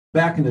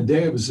Back in the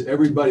day, it was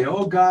everybody,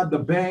 oh God, the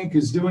bank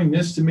is doing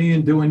this to me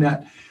and doing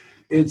that.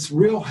 It's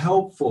real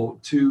helpful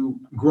to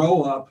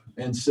grow up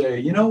and say,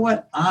 you know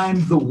what?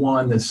 I'm the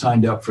one that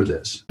signed up for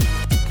this.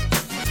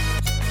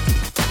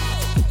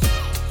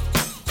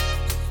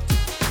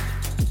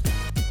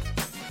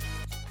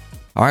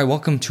 All right,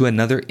 welcome to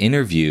another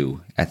interview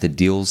at the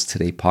Deals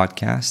Today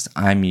podcast.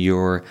 I'm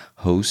your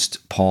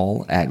host,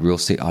 Paul at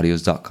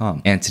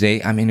realestateaudios.com. And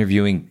today I'm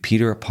interviewing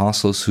Peter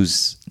Apostolos,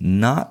 who's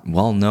not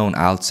well known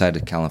outside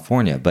of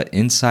California, but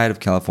inside of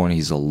California,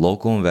 he's a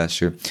local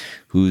investor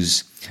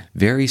who's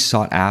very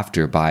sought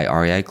after by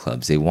REI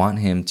clubs. They want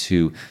him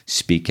to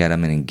speak at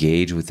them and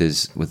engage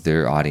with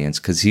their audience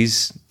because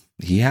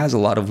he has a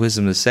lot of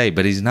wisdom to say,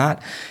 but he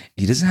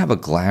doesn't have a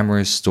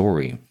glamorous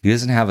story. He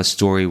doesn't have a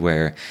story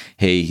where,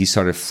 hey, he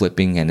started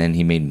flipping and then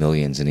he made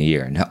millions in a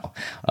year. No,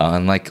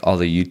 unlike all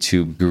the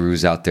YouTube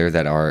gurus out there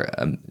that are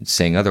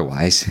saying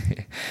otherwise,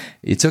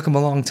 it took him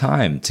a long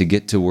time to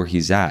get to where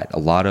he's at. A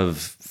lot of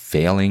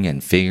failing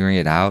and figuring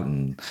it out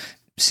and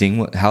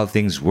seeing how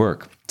things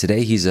work.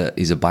 Today, he's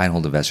a buy and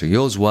hold investor. He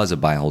always was a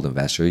buy and hold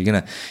investor.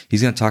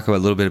 He's gonna talk about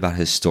a little bit about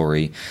his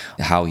story,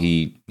 how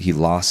he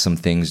lost some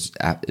things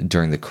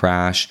during the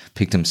crash,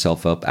 picked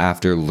himself up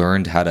after,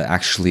 learned how to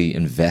actually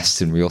invest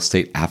in real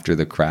estate after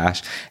the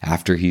crash,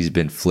 after he's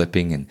been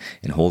flipping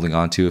and holding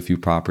on to a few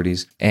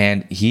properties.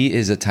 And he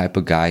is a type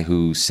of guy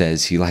who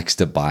says he likes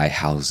to buy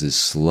houses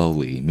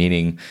slowly,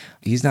 meaning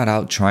he's not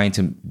out trying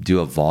to do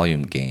a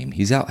volume game.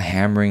 He's out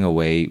hammering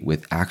away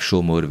with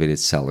actual motivated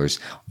sellers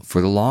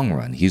for the long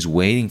run. He's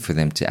waiting for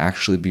them to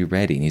actually be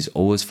ready, and he's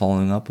always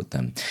following up with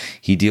them.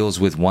 He deals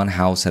with one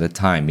house at a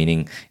time,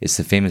 meaning it's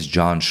the famous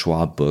John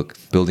Schwab book,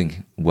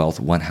 Building Wealth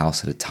One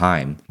House at a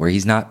Time, where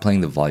he's not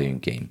playing the volume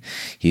game.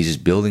 He's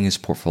just building his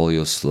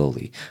portfolio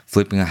slowly,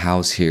 flipping a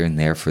house here and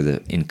there for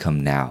the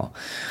income now.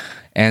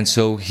 And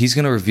so he's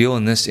going to reveal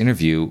in this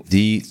interview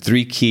the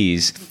 3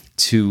 keys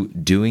to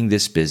doing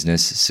this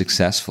business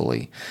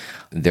successfully.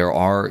 There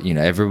are,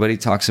 everybody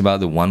talks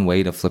about the one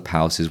way to flip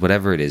houses,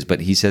 whatever it is,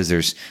 but he says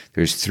there's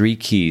 3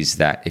 keys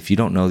that if you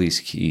don't know these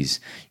keys,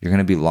 you're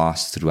going to be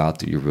lost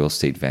throughout your real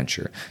estate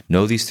venture.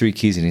 Know these 3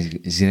 keys, and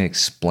he's going to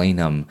explain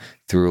them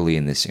thoroughly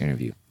in this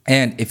interview.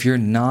 And if you're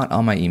not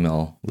on my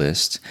email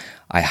list,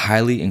 I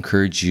highly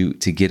encourage you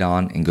to get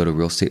on and go to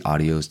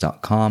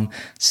realestateaudios.com,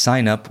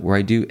 sign up where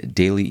I do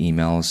daily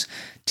emails,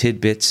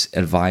 tidbits,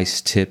 advice,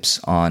 tips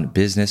on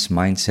business,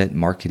 mindset,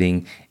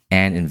 marketing,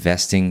 and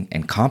investing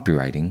and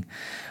copywriting,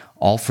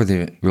 all for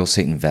the real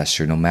estate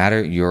investor, no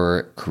matter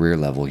your career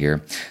level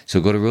here. So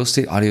go to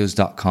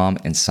realestateaudios.com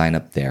and sign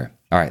up there.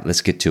 All right,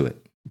 let's get to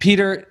it.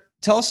 Peter,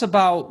 tell us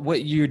about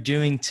what you're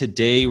doing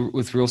today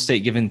with real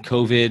estate given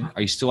COVID.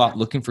 Are you still out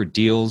looking for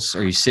deals,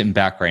 or are you sitting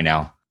back right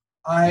now?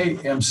 I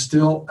am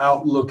still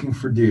out looking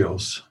for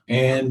deals.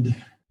 And,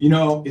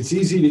 it's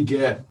easy to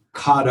get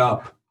caught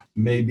up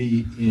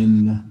maybe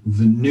in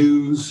the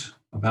news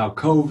about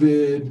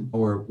COVID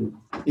or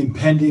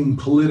impending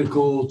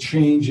political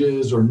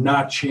changes or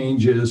not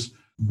changes.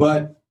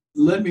 But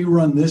let me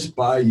run this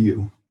by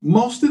you.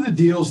 Most of the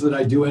deals that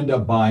I do end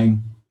up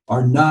buying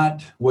are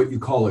not what you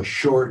call a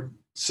short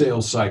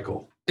sales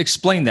cycle.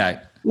 Explain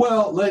that.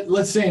 Well,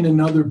 let's say in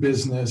another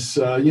business,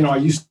 I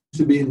used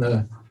to be in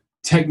the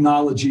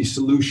technology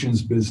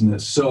solutions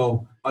business.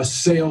 So a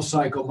sales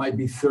cycle might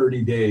be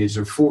 30 days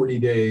or 40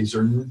 days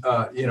or,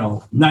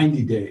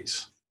 90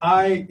 days.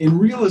 In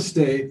real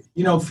estate,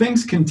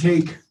 things can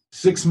take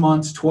 6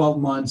 months, 12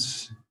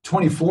 months,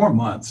 24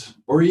 months,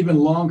 or even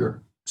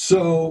longer.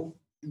 So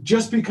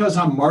just because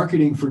I'm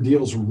marketing for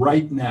deals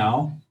right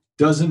now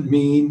doesn't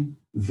mean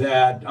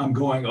that I'm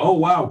going, oh,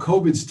 wow,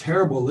 COVID's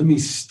terrible. Let me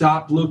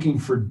stop looking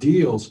for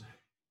deals.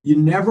 You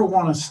never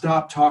want to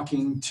stop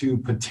talking to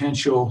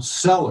potential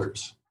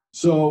sellers.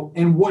 So,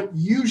 and what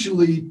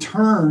usually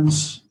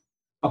turns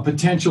a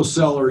potential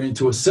seller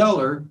into a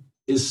seller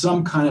is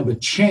some kind of a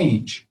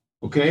change.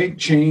 Okay,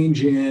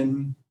 change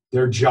in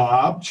their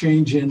job,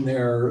 change in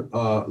their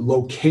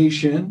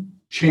location,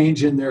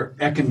 change in their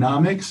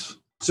economics.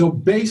 So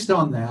based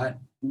on that,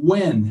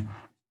 when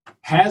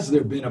has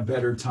there been a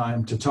better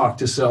time to talk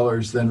to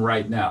sellers than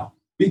right now?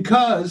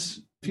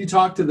 Because if you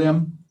talk to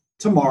them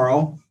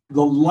tomorrow,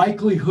 the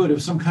likelihood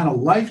of some kind of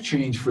life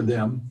change for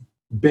them,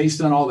 based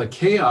on all the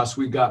chaos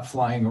we got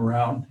flying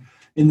around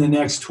in the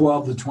next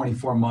 12 to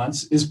 24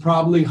 months, is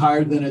probably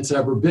higher than it's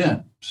ever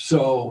been.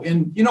 So,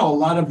 and a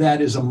lot of that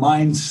is a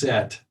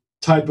mindset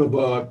type of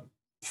a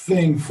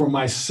thing for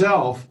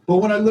myself. But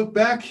when I look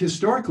back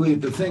historically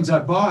at the things I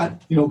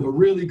bought, the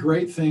really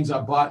great things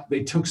I bought,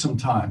 they took some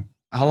time.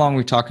 How long are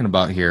we talking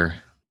about here?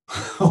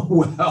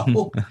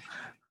 Well,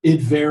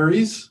 it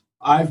varies.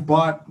 I've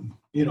bought,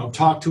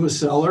 talked to a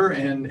seller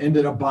and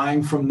ended up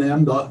buying from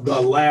them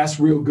the last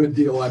real good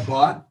deal I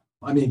bought.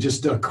 I mean,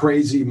 just a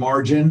crazy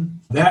margin.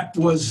 That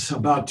was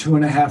about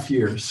 2.5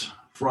 years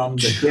from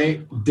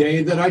the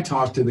day that I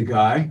talked to the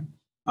guy,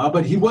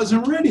 but he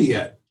wasn't ready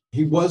yet.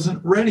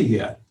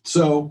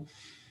 So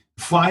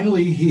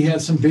finally, he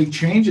had some big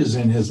changes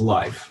in his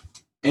life.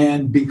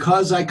 And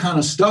because I kind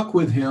of stuck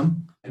with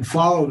him, and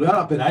followed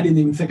up. And I didn't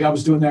even think I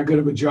was doing that good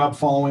of a job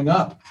following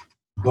up.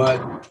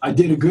 But I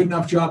did a good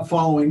enough job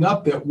following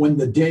up that when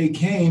the day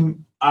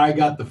came, I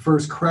got the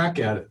first crack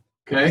at it.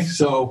 Okay.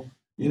 So,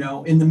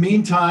 in the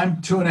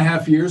meantime,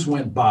 2.5 years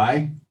went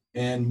by.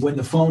 And when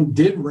the phone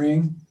did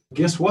ring,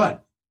 guess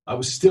what? I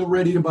was still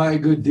ready to buy a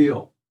good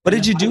deal. What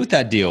did you do with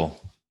that deal?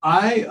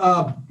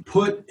 I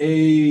put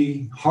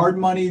a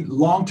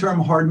long-term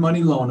hard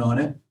money loan on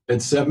it at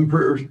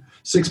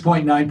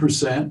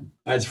 6.9%.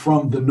 That's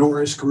from the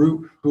Norris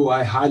Group, who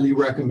I highly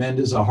recommend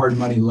as a hard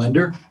money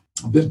lender.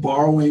 I've been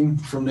borrowing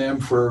from them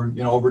for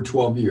over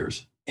 12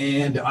 years.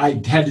 And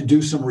I had to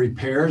do some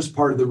repairs.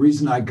 Part of the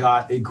reason I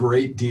got a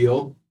great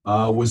deal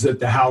was that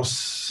the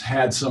house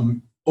had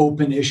some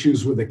open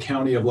issues with the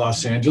county of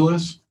Los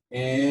Angeles.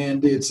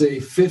 And it's a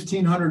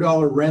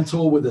 $1,500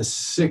 rental with a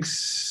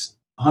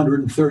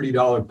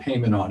 $630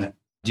 payment on it.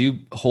 Do you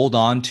hold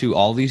on to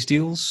all these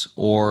deals,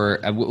 or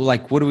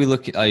what do we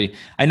look at?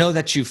 I know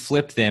that you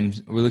flip them.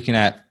 We're looking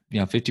at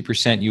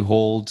 50% you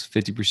hold,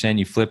 50%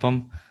 you flip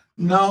them.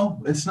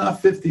 No, it's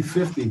not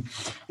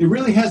 50-50. It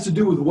really has to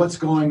do with what's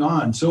going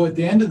on. So at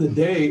the end of the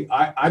day,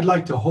 I'd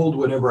like to hold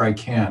whatever I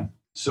can.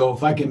 So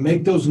if I can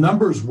make those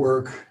numbers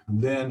work,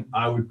 then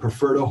I would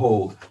prefer to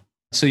hold.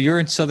 So you're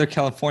in Southern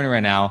California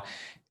right now,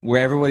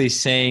 where everybody's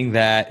saying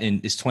that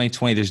it's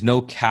 2020, there's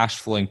no cash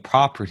flowing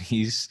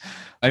properties.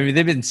 I mean,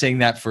 they've been saying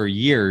that for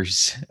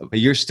years, but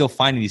you're still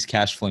finding these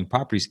cash flowing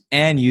properties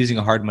and using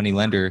a hard money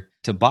lender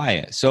to buy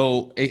it.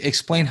 So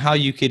explain how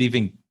you could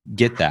even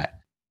get that.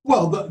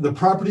 Well, the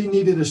property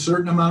needed a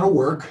certain amount of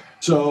work,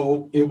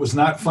 so it was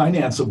not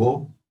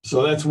financeable.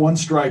 So that's one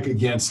strike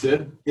against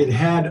it. It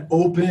had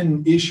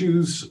open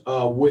issues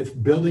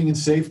with building and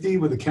safety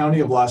with the county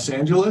of Los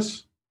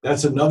Angeles.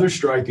 That's another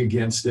strike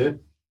against it.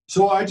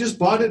 So I just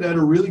bought it at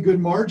a really good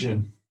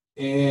margin.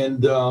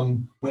 And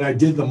when I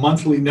did the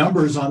monthly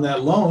numbers on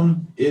that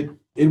loan, it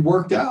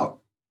worked out.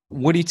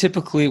 What do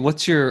you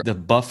what's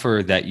the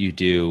buffer that you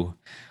do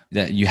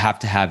that you have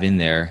to have in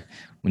there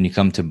when you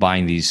come to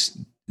buying these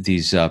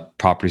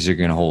properties you're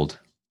going to hold?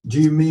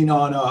 Do you mean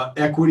on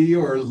equity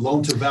or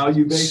loan to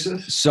value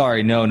basis?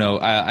 Sorry, no.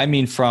 I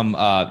mean from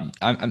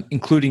I'm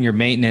including your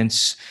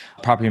maintenance,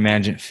 property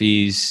management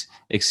fees,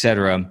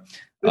 etc.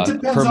 It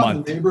depends per on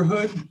month. The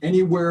neighborhood,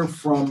 anywhere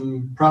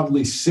from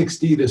probably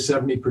 60 to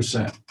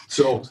 70%.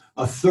 So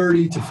a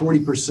 30 to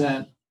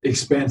 40%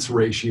 expense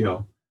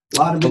ratio. A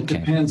lot of it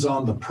depends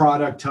on the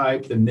product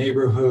type, the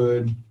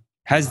neighborhood.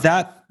 Has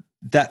that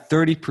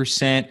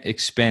 30%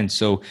 expense,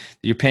 so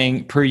you're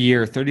paying per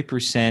year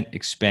 30%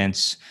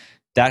 expense,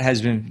 that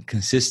has been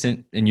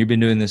consistent, and you've been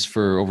doing this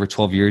for over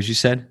 12 years, you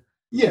said?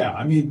 Yeah,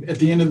 I mean, at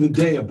the end of the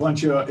day, a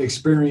bunch of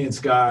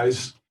experienced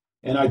guys.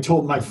 And I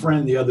told my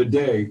friend the other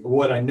day,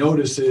 what I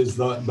notice is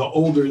the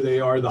older they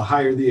are, the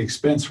higher the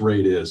expense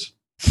rate is.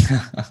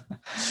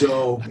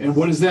 So, and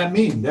what does that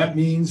mean? That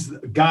means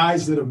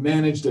guys that have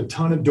managed a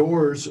ton of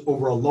doors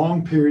over a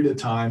long period of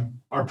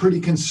time are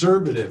pretty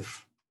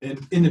conservative.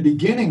 And in the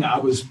beginning, I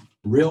was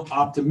real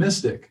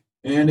optimistic.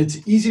 And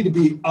it's easy to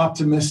be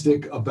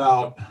optimistic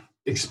about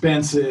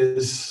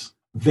expenses,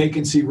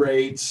 vacancy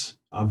rates,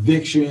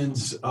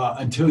 evictions,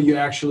 until you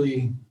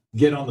actually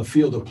get on the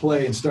field of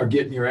play and start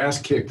getting your ass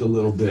kicked a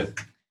little bit.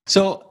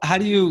 So how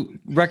do you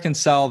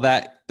reconcile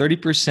that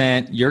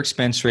 30%, your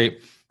expense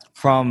rate,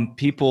 from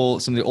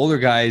people, some of the older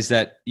guys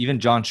that even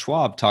John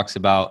Schwab talks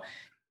about?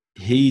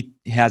 He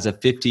has a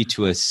 50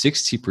 to a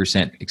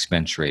 60%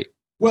 expense rate.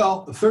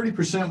 Well,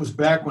 30% was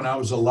back when I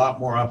was a lot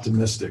more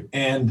optimistic.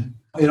 And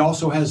it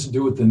also has to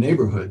do with the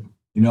neighborhood,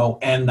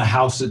 and the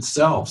house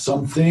itself.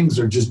 Some things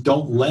just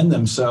don't lend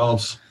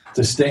themselves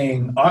to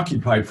staying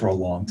occupied for a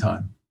long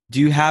time. Do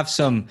you have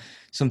some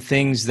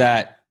things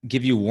that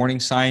give you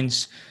warning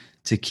signs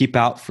to keep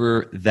out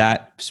for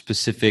that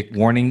specific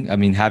warning? I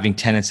mean, having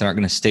tenants that aren't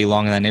going to stay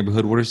long in that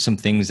neighborhood, what are some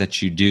things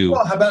that you do?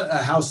 Well, how about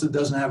a house that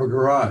doesn't have a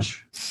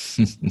garage?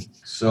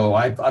 So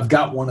I've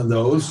got one of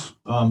those.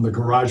 The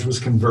garage was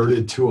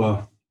converted to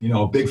a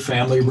big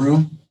family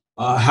room.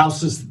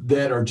 Houses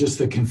that are just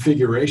the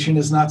configuration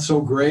is not so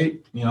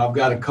great. I've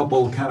got a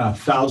couple kind of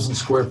 1,000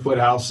 square foot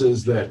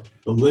houses that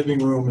the living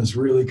room is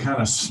really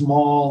kind of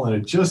small and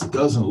it just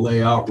doesn't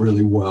lay out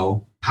really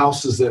well.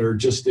 Houses that are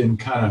just in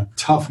kind of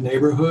tough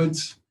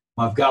neighborhoods.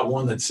 I've got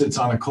one that sits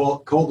on a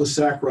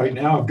cul-de-sac right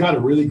now. I've got a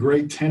really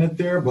great tenant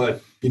there,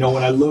 but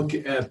when I look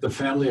at the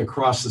family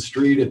across the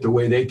street at the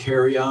way they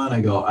carry on,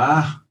 I go,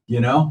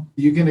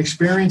 you can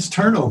experience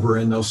turnover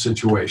in those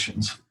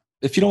situations.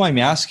 If you don't mind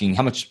me asking,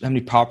 how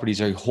many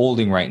properties are you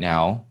holding right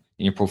now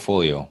in your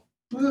portfolio?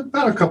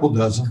 About a couple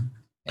dozen.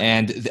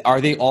 And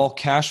are they all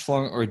cash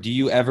flowing, or do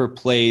you ever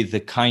play the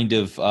kind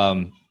of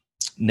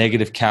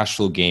negative cash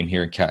flow game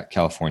here in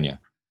California?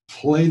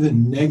 Play the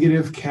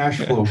negative cash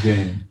flow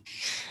game?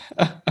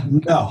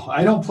 No,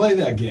 I don't play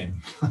that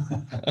game.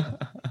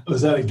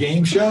 Was that a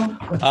game show?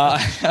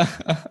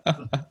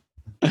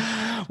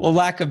 Well,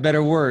 lack of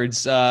better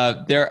words,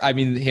 here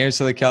in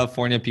Southern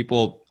California,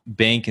 people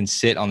bank and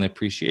sit on the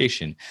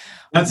appreciation.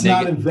 That's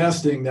not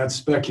investing, that's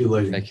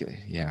speculating.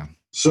 Yeah.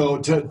 So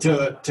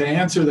to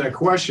answer that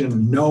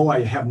question, no,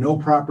 I have no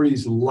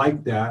properties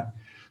like that.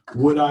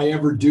 Would I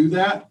ever do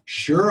that?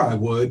 Sure, I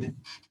would,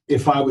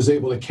 if I was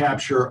able to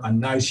capture a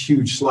nice,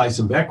 huge slice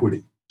of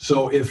equity.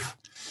 So if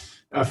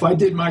I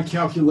did my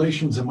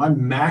calculations and my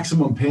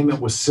maximum payment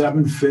was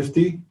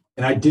 $750,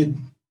 and I did,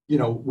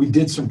 we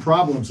did some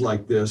problems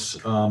like this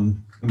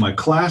in my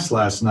class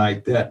last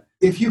night, that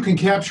if you can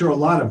capture a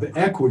lot of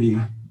equity,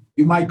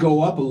 you might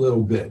go up a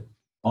little bit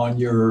on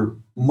your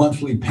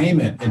monthly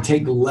payment and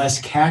take less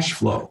cash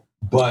flow.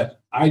 But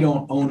I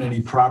don't own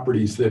any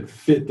properties that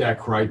fit that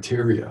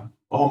criteria.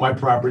 All my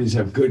properties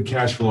have good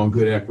cash flow and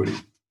good equity.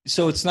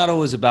 So it's not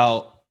always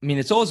about,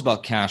 it's always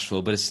about cash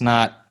flow, but it's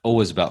not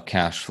always about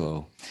cash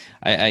flow.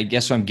 I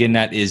guess what I'm getting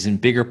at is in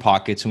bigger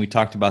pockets, and we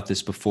talked about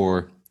this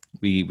before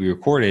we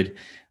recorded,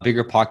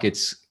 bigger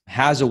pockets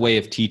has a way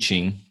of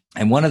teaching.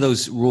 And one of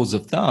those rules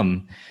of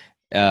thumb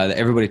that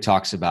everybody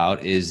talks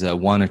about is a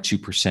 1 or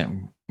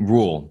 2%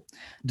 rule.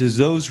 Does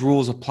those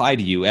rules apply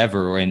to you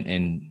ever?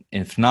 And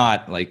if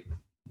not,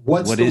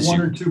 What's the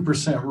 1 or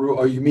 2% rule?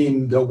 Oh, you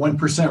mean the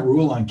 1%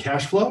 rule on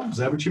cash flow? Is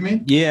that what you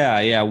mean?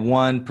 Yeah,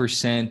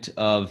 1%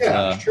 of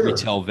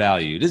retail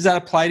value. Does that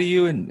apply to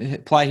you and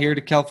apply here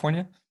to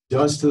California? It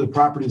does to the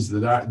properties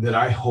that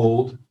I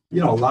hold. A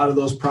lot of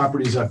those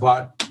properties I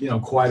bought,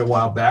 quite a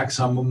while back.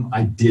 Some of them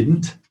I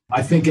didn't.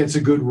 I think it's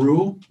a good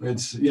rule.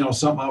 It's,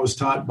 something I was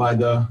taught by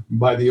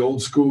the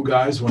old school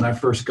guys when I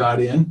first got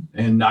in,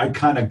 and I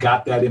kind of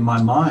got that in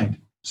my mind.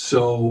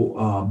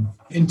 So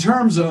in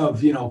terms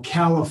of,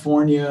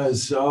 California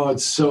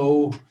it's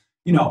so,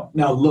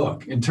 now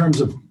look, in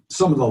terms of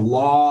some of the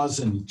laws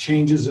and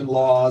changes in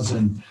laws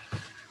and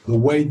the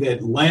way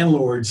that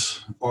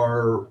landlords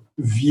are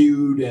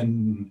viewed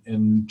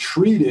and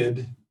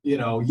treated,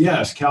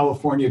 yes,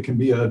 California can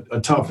be a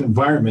tough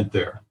environment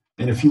there.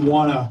 And if you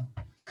want to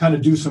kind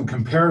of do some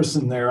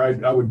comparison there,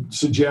 I would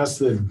suggest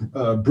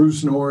that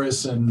Bruce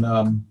Norris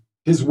and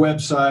his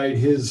website,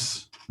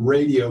 his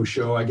radio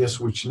show, I guess,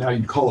 which now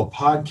you'd call a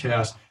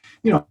podcast,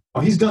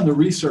 he's done the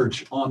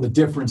research on the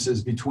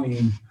differences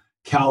between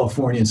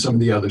California and some of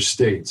the other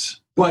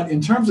states. But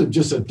in terms of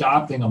just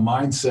adopting a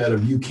mindset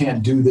of you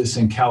can't do this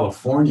in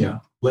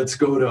California, let's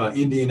go to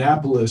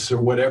Indianapolis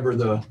or whatever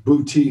the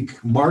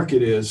boutique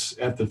market is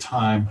at the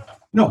time.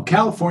 No,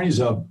 California's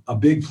a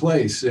big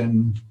place.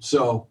 And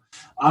so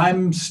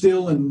I'm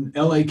still in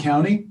LA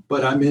County,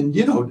 but I'm in,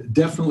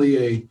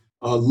 definitely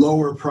a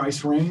lower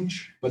price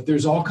range, but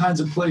there's all kinds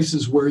of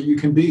places where you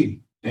can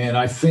be. And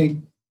I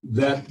think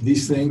that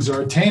these things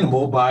are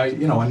attainable by,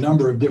 a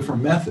number of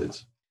different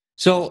methods.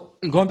 So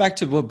going back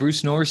to what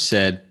Bruce Norris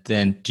said,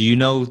 then do you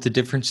know the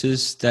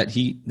differences that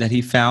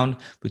he found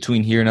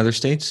between here and other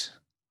states?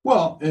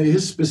 Well,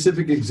 his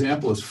specific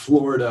example is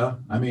Florida.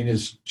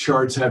 His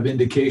charts have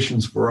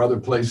indications for other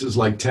places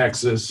like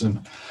Texas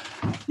and,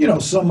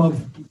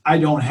 I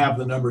don't have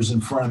the numbers in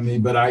front of me,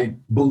 but I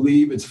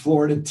believe it's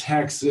Florida,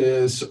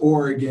 Texas,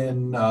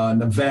 Oregon,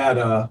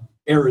 Nevada,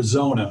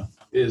 Arizona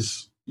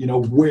is,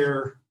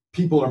 where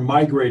people are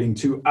migrating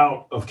to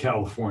out of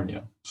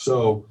California.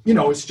 So,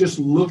 it's just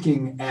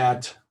looking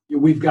at,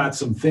 we've got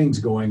some things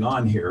going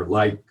on here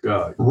like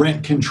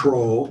rent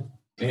control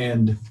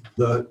and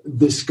the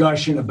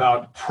discussion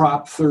about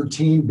Prop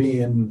 13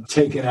 being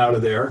taken out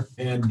of there.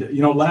 And,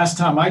 last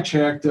time I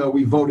checked,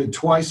 we voted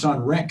twice on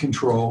rent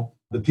control.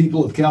 The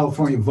people of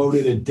California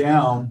voted it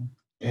down.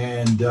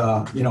 And,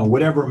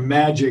 whatever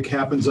magic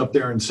happens up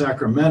there in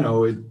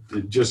Sacramento,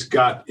 it just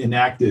got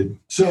enacted.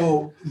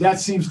 So that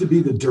seems to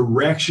be the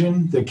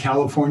direction that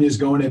California is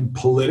going in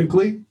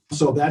politically.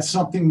 So that's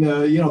something,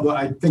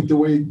 I think the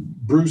way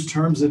Bruce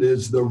terms it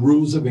is the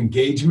rules of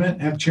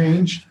engagement have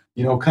changed,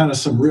 kind of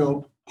some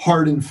real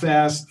hard and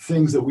fast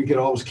things that we could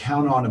always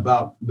count on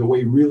about the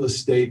way real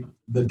estate,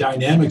 the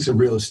dynamics of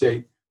real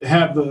estate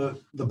have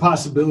the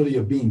possibility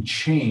of being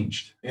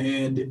changed.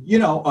 And,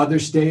 other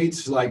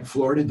states like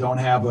Florida don't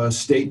have a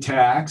state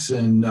tax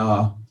and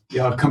a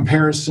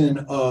comparison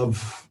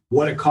of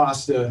what it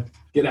costs to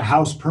get a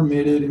house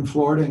permitted in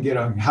Florida and get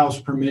a house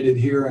permitted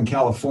here in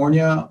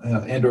California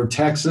and or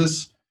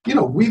Texas.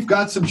 We've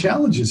got some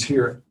challenges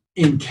here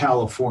in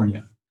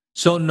California.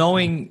 So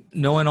knowing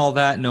all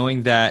that,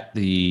 knowing that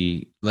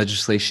the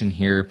legislation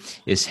here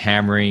is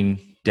hammering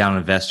down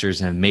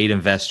investors and have made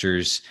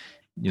investors,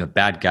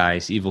 bad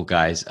guys, evil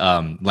guys,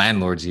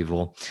 landlords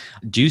evil.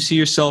 Do you see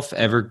yourself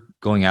ever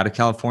going out of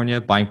California,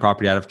 buying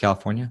property out of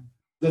California?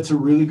 That's a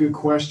really good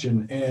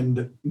question.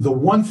 And the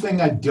one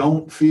thing I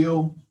don't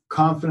feel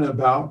confident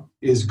about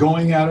is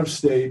going out of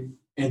state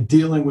and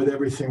dealing with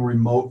everything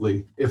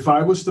remotely. If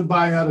I was to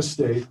buy out of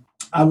state,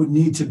 I would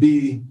need to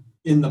be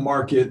in the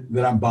market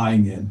that I'm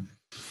buying in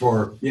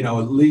for,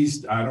 at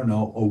least,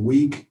 a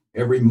week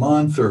every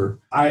month, or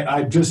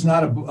I'm just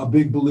not a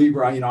big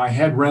believer. I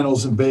had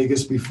rentals in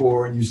Vegas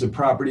before and used a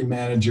property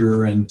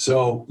manager. And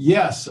so,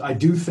 yes, I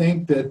do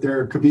think that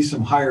there could be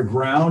some higher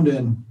ground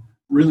and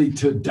really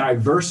to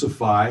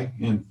diversify.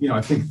 And,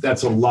 I think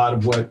that's a lot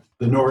of what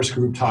the Norris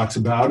Group talks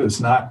about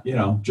is not,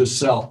 just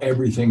sell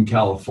everything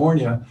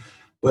California,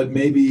 but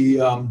maybe,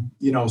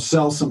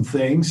 sell some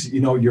things,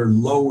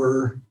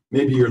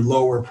 maybe your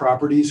lower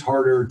properties,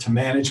 harder to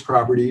manage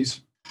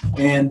properties,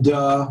 and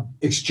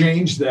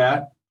exchange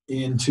that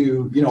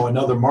into,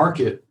 another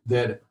market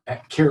that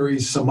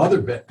carries some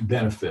other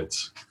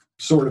benefits,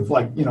 sort of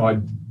like,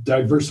 a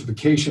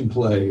diversification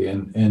play.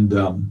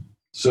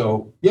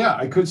 So, yeah,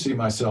 I could see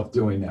myself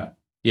doing that.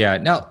 Yeah.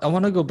 Now, I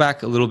want to go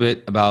back a little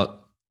bit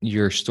about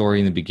your story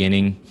in the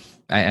beginning.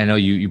 I know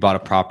you bought a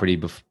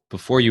property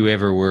before you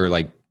ever were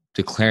like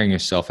declaring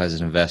yourself as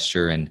an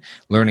investor and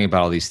learning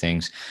about all these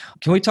things.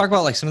 Can we talk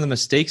about like some of the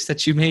mistakes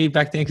that you made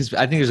back then? Because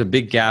I think there's a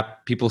big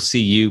gap. People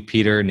see you,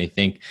 Peter, and they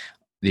think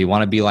they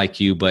want to be like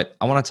you. But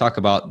I want to talk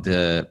about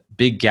the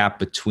big gap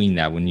between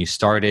that, when you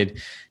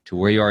started to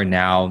where you are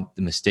now,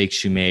 the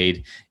mistakes you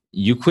made.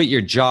 You quit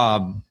your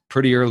job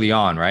pretty early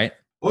on, right?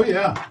 Oh,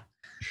 yeah.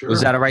 Sure.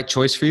 Was that a right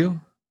choice for you?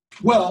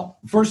 Well,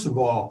 first of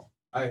all,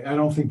 I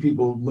don't think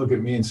people look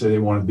at me and say they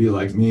want to be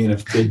like me. And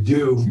if they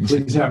do,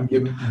 please have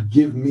them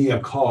give me a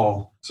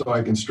call so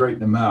I can straighten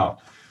them out.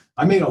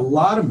 I made a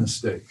lot of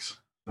mistakes.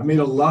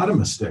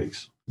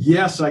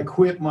 Yes, I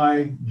quit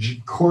my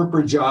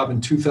corporate job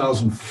in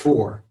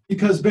 2004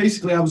 because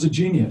basically I was a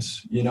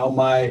genius.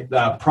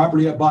 The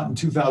property I bought in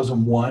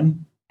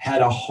 2001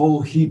 had a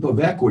whole heap of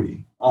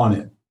equity on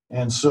it.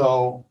 And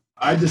so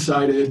I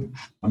decided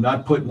I'm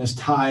not putting this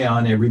tie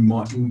on every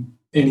morning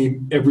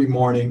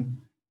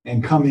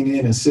and coming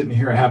in and sitting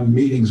here having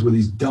meetings with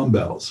these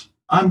dumbbells.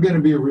 I'm going to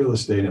be a real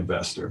estate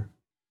investor.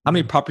 How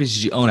many properties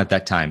did you own at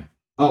that time?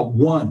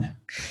 One.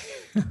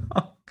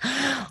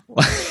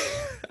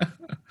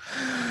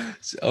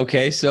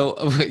 Okay,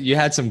 so you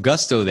had some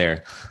gusto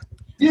there.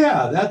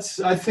 Yeah,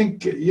 I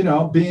think,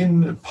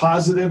 being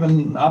positive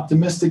and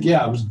optimistic.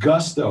 Yeah, it was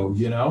gusto,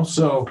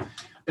 so,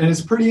 and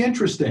it's pretty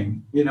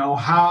interesting,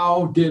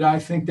 how did I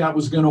think that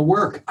was going to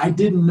work? I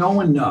didn't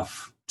know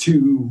enough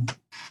to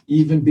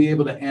even be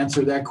able to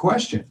answer that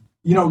question.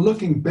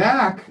 Looking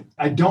back,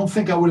 I don't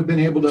think I would have been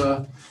able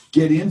to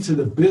get into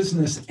the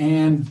business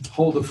and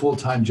hold a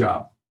full-time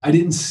job. I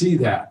didn't see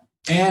that.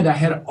 And I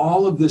had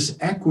all of this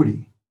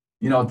equity.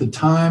 At the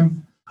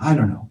time, I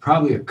don't know,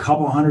 probably a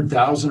couple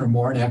 $100,000 or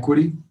more in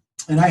equity.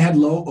 And I had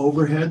low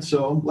overhead.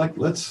 So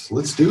let's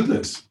do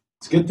this.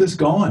 Let's get this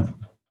going.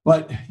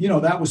 But,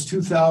 that was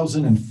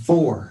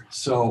 2004.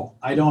 So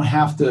I don't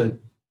have to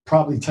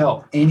probably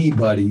tell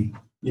anybody,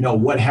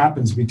 what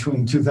happens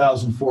between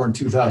 2004 and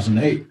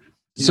 2008.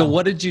 So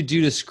what did you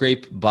do to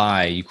scrape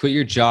by? You quit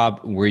your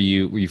job. Were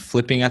you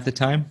flipping at the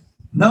time?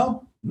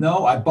 No,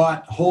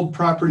 I hold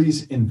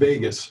properties in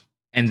Vegas.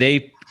 And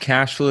they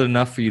cash flowed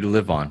enough for you to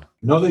live on?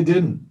 No, they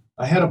didn't.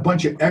 I had a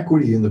bunch of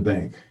equity in the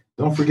bank.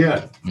 Don't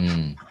forget.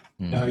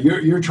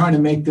 You're trying to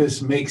make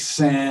this make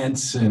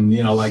sense and,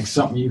 like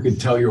something you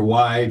could tell your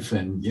wife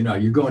and,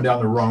 you're going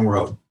down the wrong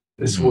road.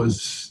 This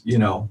was,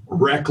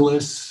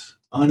 reckless,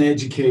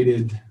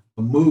 uneducated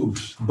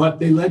moves, but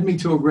they led me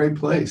to a great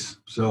place.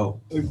 So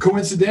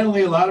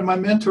coincidentally, a lot of my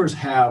mentors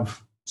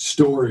have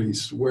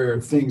stories where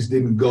things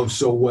didn't go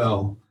so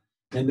well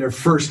and their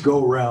first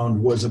go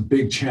round was a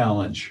big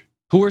challenge.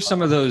 Who are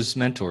some of those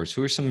mentors?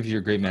 Who are some of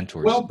your great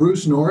mentors? Well,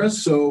 Bruce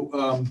Norris.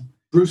 So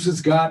Bruce has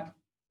got,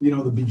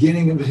 the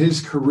beginning of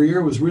his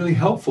career was really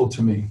helpful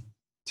to me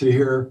to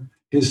hear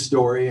his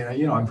story.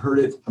 And, I've heard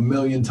it a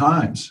million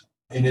times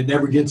and it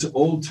never gets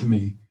old to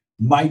me.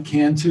 Mike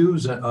Cantu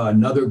is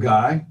another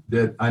guy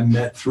that I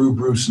met through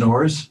Bruce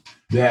Norris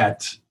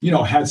that,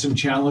 had some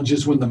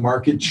challenges when the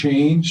market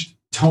changed.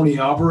 Tony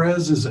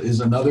Alvarez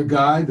is another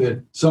guy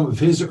that some of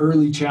his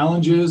early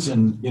challenges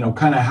and,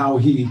 kind of how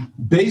he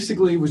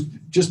basically was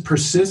just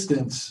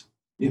persistence.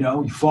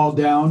 You fall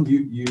down,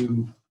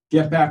 you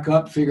get back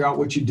up, figure out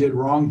what you did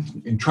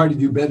wrong and try to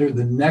do better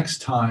the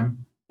next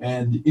time.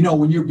 And,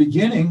 when you're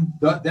beginning,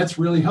 that's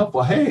really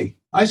helpful. Hey,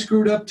 I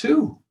screwed up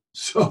too.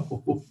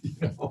 So,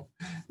 you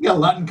got a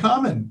lot in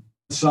common.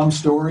 Some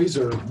stories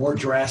are more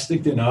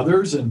drastic than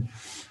others. And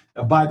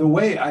by the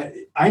way,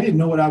 I didn't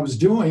know what I was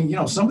doing.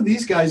 Some of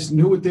these guys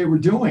knew what they were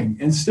doing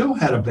and still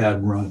had a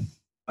bad run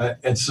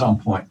at some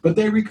point, but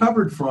they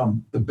recovered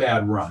from the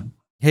bad run.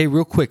 Hey,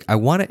 real quick, I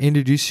want to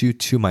introduce you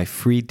to my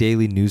free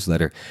daily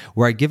newsletter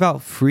where I give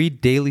out free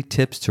daily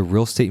tips to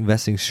real estate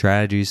investing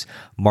strategies,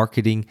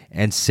 marketing,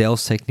 and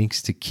sales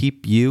techniques to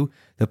keep you,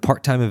 the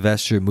part-time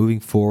investor, moving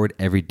forward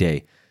every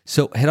day.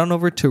 So head on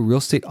over to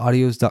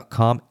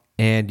realestateaudios.com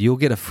and you'll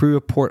get a free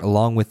report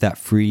along with that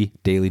free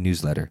daily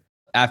newsletter.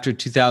 After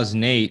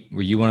 2008,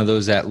 were you one of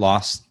those that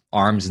lost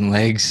arms and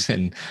legs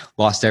and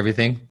lost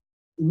everything?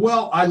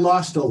 Well, I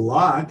lost a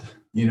lot,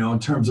 in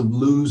terms of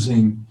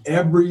losing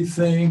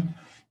everything.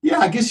 Yeah,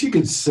 I guess you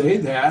could say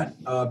that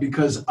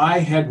because I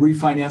had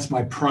refinanced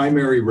my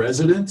primary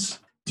residence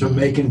to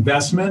make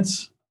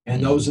investments.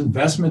 And those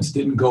investments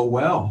didn't go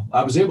well.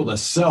 I was able to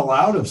sell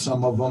out of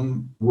some of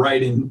them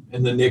right in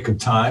the nick of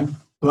time.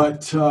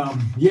 But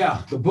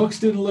the books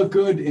didn't look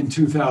good in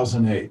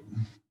 2008.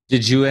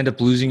 Did you end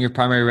up losing your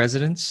primary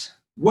residence?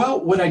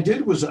 Well, what I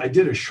did was I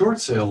did a short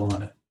sale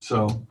on it.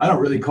 So I don't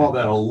really call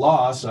that a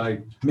loss. I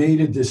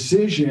made a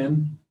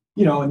decision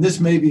and this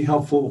may be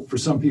helpful for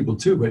some people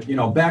too, but,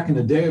 back in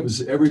the day, it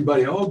was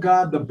everybody, oh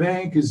God, the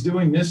bank is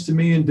doing this to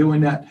me and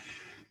doing that.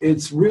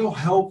 It's real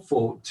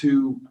helpful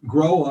to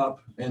grow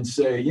up and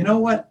say, you know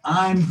what?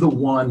 I'm the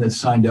one that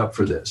signed up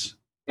for this.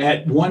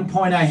 At one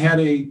point, I had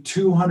a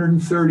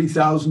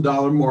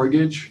 $230,000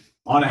 mortgage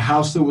on a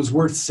house that was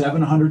worth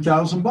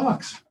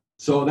 $700,000.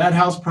 So that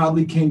house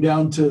probably came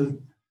down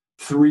to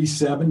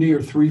 370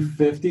 or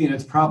 350, and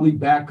it's probably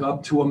back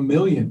up to $1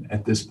 million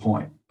at this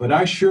point. But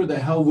I sure the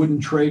hell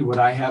wouldn't trade what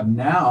I have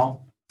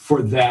now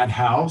for that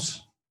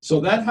house. So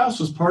that house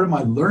was part of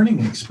my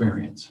learning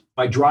experience. If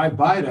I drive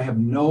by it, I have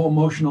no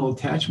emotional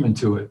attachment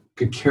to it,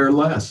 could care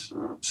less.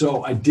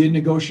 So I did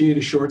negotiate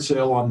a short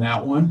sale on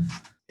that one.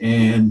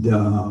 And,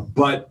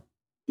 but,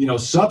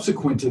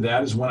 subsequent to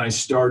that is when I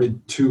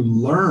started to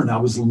learn. I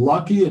was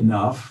lucky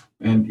enough,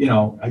 and,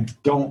 I'm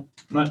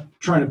not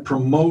trying to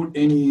promote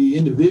any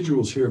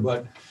individuals here,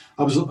 but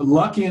I was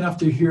lucky enough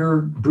to hear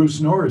Bruce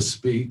Norris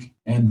speak.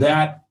 And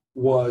that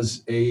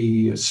was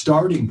a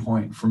starting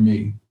point for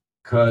me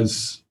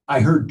because I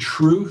heard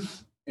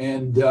truth,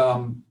 and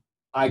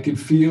I could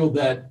feel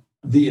that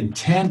the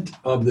intent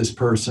of this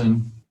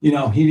person, he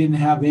didn't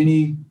have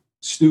any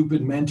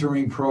stupid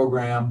mentoring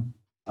program.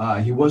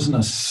 He wasn't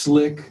a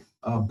slick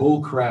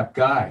bullcrap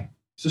guy.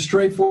 He's a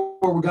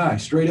straightforward guy,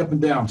 straight up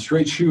and down,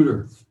 straight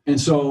shooter. And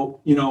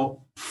so,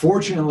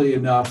 fortunately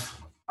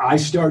enough, I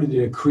started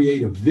to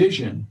create a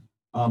vision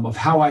of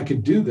how I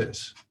could do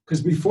this.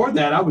 Because before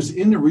that, I was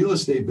in the real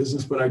estate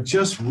business, but I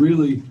just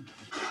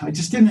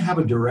didn't have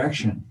a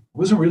direction. I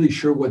wasn't really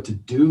sure what to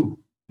do.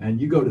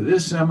 And you go to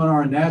this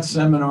seminar and that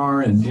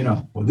seminar, and,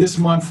 this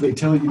month they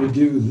tell you to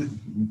do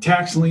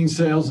tax lien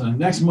sales, and the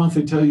next month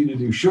they tell you to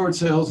do short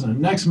sales, and the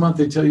next month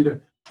they tell you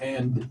to,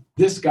 and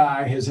this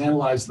guy has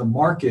analyzed the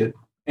market,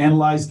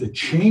 analyzed the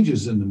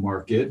changes in the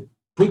market,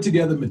 put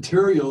together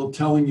material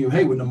telling you,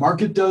 hey, when the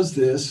market does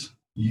this,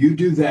 you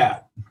do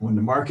that. When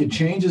the market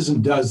changes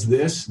and does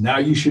this, now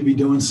you should be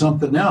doing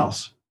something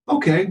else.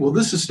 Okay, well,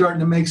 this is starting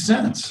to make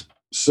sense.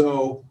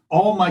 So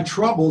all my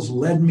troubles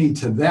led me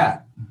to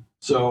that.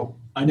 So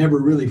I never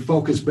really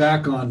focused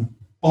back on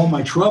all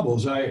my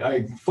troubles.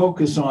 I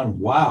focus on,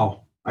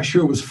 wow, I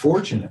sure was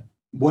fortunate.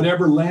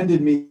 Whatever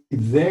landed me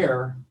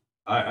there,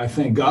 I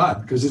thank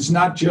God, because it's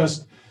not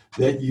just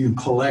that you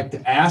collect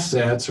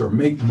assets or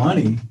make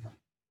money.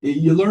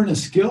 You learn a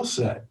skill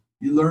set.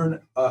 You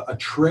learn a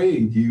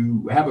trade.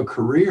 You have a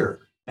career.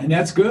 And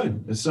that's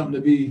good. It's something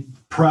to be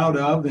proud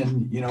of.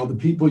 And, the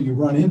people you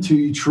run into,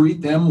 you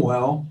treat them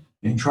well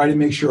and try to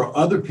make sure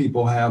other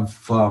people have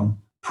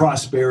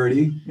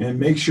prosperity and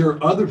make sure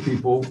other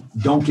people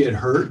don't get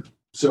hurt.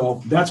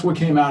 So that's what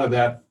came out of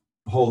that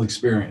whole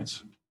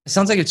experience. It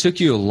sounds like it took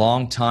you a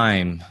long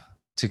time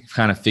to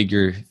kind of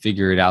figure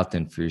it out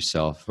then for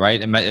yourself,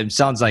 right? It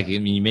sounds like,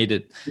 you made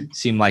it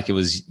seem like it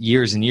was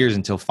years and years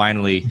until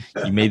finally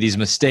you made these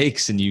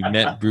mistakes and you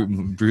met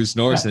Bruce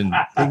Norris and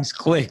things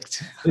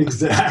clicked.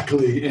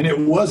 Exactly. And it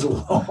was a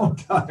long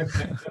time.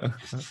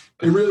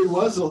 It really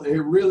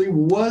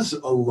was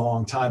a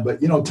long time,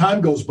 but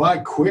time goes by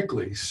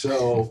quickly.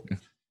 So,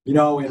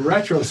 in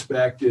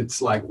retrospect,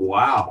 it's like,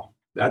 wow,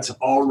 that's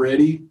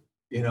already,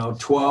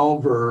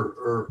 12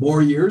 or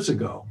more years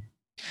ago.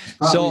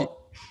 Probably. So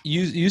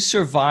you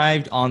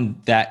survived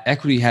on that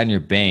equity you had in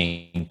your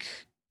bank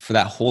for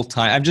that whole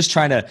time. I'm just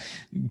trying to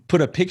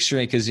put a picture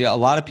in, because a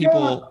lot of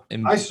people.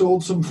 Yeah, I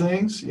sold some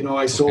things.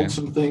 I sold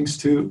some things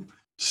too.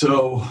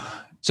 So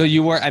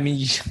you were.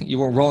 You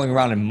were rolling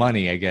around in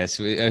money, I guess.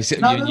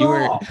 Not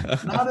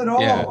at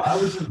all. Yeah. I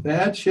was in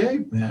bad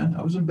shape, man.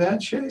 I was in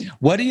bad shape.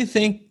 What do you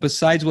think,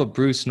 besides what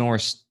Bruce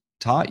Norris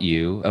taught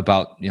you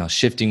about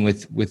shifting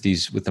with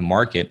the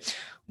market?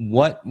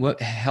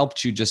 What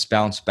helped you just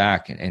bounce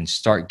back and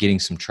start getting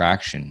some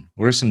traction?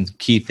 What are some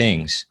key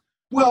things?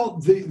 Well,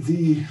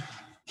 the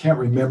can't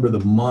remember the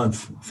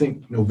month. I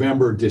think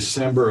November,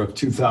 December of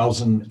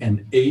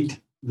 2008.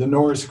 The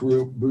Norris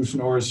Group, Bruce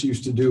Norris,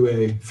 used to do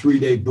a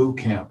 3-day boot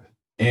camp,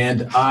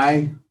 and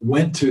I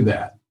went to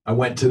that. I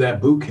went to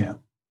that boot camp,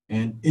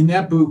 and in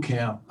that boot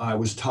camp, I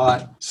was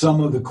taught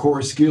some of the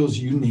core skills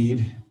you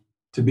need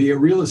to be a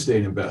real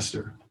estate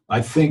investor.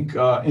 I think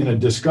in a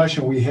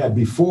discussion we had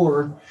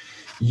before,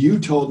 you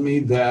told me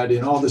that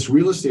in all this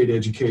real estate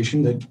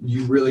education that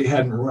you really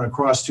hadn't run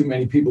across too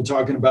many people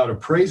talking about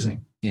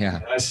appraising. Yeah.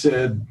 And I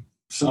said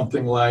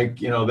something like,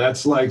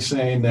 that's like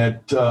saying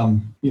that,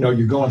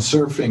 you're going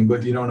surfing,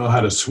 but you don't know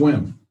how to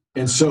swim.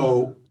 And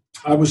so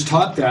I was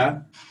taught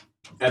that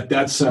at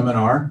that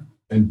seminar,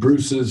 and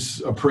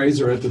Bruce's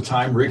appraiser at the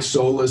time, Rick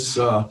Solis,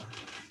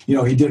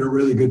 he did a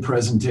really good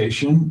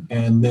presentation.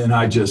 And then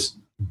I just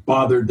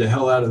bothered the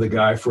hell out of the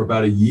guy for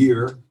about a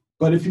year.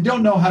 But if you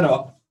don't know how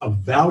to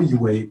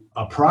evaluate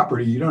a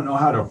property, you don't know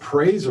how to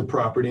appraise a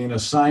property and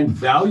assign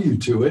value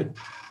to it,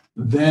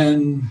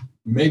 then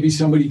maybe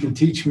somebody can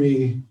teach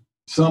me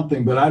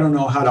something, but I don't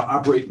know how to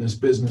operate in this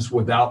business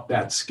without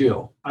that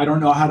skill. I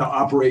don't know how to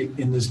operate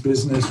in this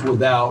business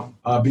without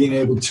being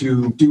able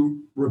to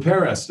do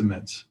repair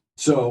estimates.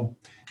 So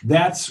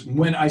that's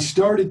when I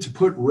started to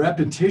put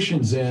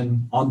repetitions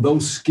in on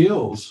those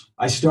skills.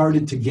 I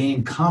started to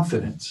gain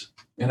confidence.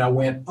 And I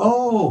went,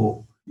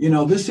 oh,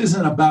 this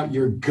isn't about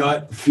your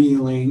gut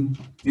feeling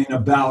and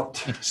about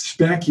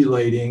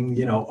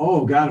speculating,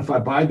 oh God, if I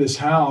buy this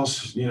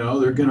house,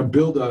 they're going to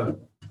build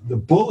the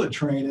bullet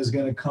train is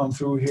going to come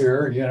through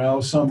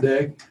here,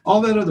 someday.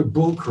 All that other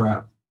bull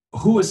crap.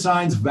 Who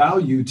assigns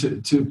value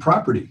to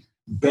property?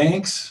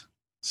 Banks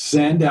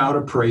send out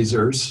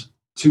appraisers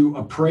to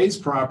appraise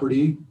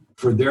property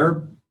for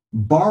their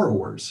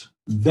borrowers.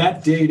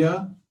 That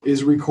data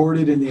is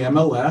recorded in the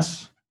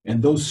MLS,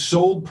 and those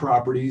sold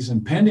properties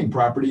and pending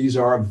properties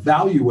are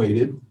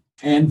evaluated,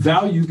 and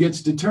value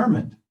gets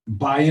determined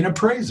by an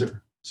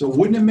appraiser. So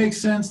wouldn't it make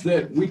sense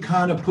that we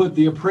kind of put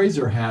the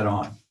appraiser hat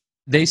on?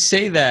 They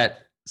say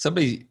that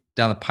somebody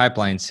down the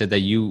pipeline said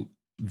that you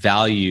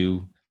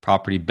value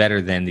property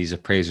better than these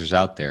appraisers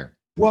out there.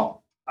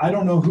 Well, I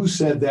don't know who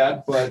said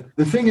that, but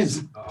the thing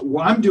is,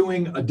 I'm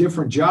doing a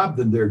different job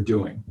than they're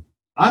doing.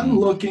 I'm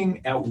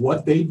looking at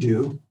what they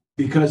do,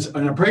 because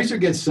an appraiser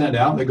gets sent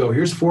out and they go,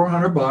 here's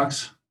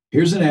 $400,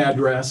 here's an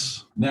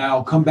address,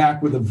 now come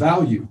back with a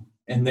value.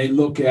 And they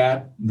look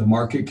at the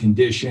market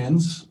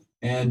conditions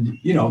and,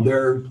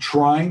 they're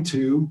trying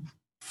to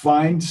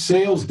find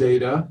sales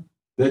data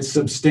that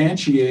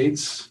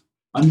substantiates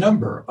a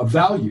number, a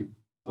value,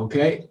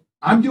 okay?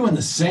 I'm doing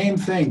the same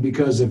thing,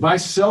 because if I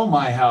sell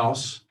my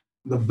house,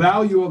 the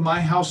value of my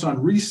house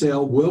on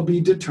resale will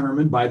be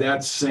determined by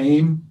that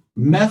same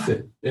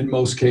method in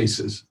most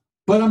cases.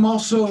 But I'm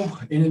also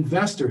an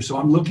investor, so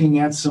I'm looking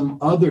at some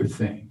other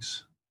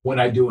things when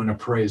I do an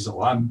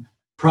appraisal. I'm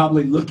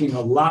probably looking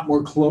a lot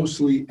more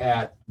closely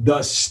at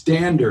the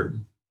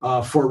standard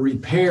for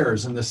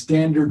repairs and the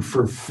standard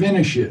for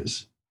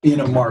finishes in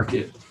a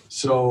market.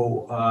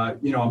 So,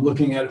 I'm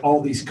looking at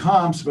all these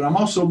comps, but I'm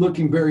also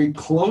looking very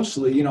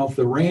closely, if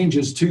the range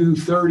is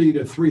 230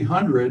 to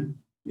 300,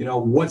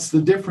 what's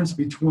the difference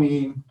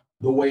between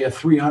the way a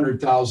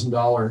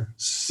 $300,000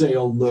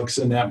 sale looks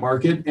in that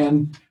market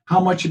and how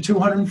much a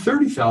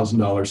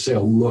 $230,000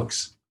 sale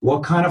looks?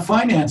 What kind of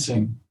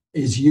financing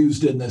is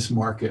used in this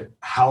market?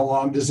 How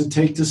long does it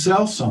take to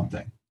sell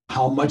something?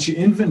 How much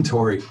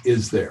inventory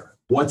is there?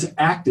 What's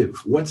active?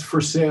 What's for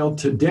sale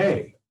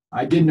today?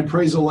 I did an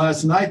appraisal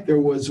last night. There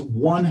was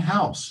one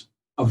house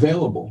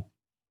available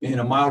in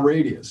a mile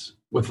radius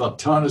with a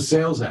ton of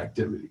sales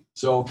activity.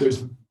 So if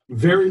there's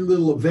very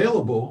little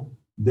available,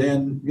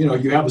 then, you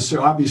have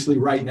obviously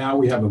right now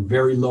we have a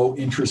very low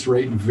interest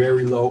rate and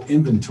very low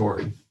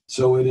inventory.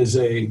 So it is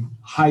a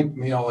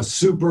a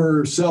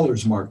super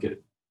seller's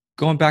market.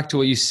 Going back to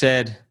what you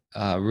said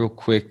real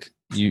quick,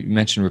 you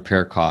mentioned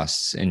repair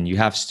costs and you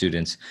have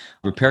students.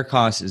 Repair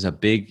costs is a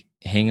big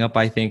hang up,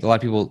 I think. A lot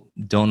of people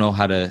don't know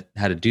how to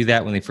do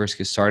that when they first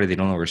get started. They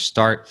don't know where to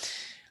start.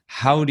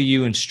 How do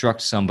you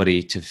instruct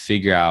somebody to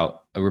figure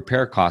out a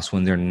repair cost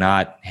when they're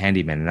not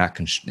handyman and not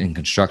in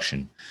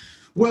construction?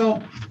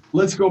 Well,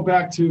 let's go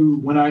back to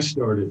when I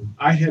started.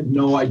 I had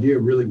no idea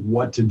really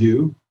what to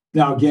do.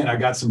 Now, again, I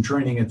got some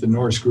training at the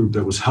Norris Group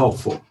that was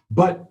helpful.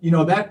 But,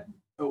 that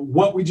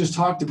what we just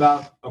talked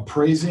about,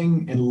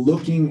 appraising and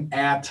looking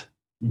at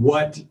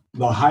what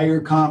the higher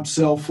comps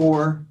sell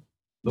for,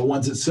 the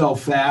ones that sell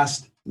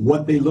fast,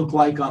 what they look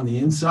like on the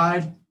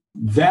inside,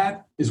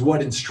 that is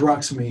what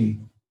instructs me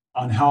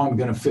on how I'm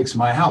going to fix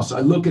my house. I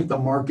look at the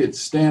market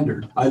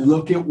standard. I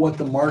look at what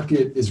the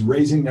market is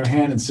raising their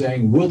hand and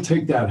saying, we'll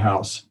take that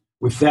house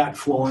with that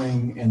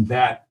flooring and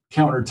that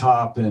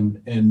countertop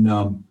and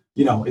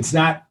it's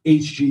not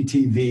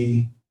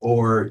HGTV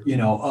or,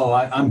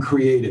 I'm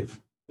creative.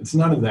 It's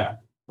none of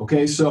that.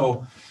 Okay.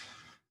 So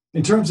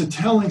in terms of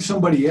telling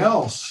somebody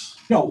else,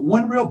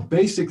 one real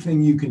basic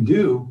thing you can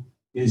do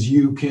is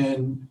you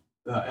can,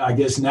 I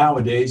guess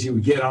nowadays you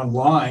would get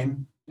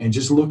online and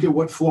just look at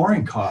what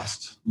flooring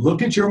costs.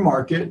 Look at your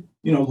market,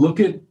 look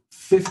at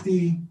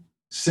 50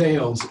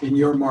 sales in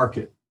your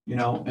market,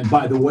 and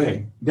by the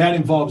way, that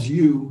involves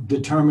you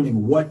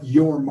determining what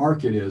your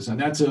market is. And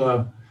that's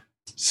a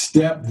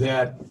step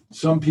that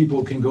some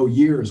people can go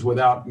years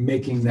without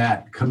making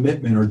that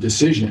commitment or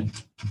decision.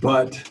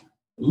 But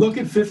look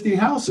at 50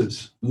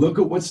 houses, look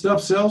at what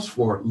stuff sells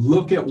for,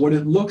 look at what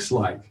it looks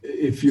like.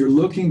 If you're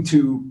looking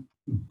to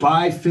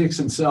buy, fix,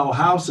 and sell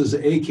houses,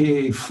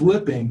 AKA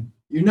flipping,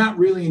 you're not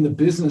really in the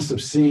business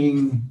of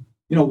seeing,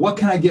 what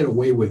can I get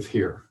away with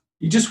here?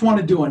 You just want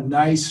to do a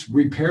nice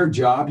repair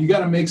job. You got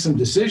to make some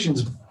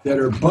decisions that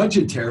are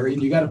budgetary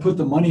and you got to put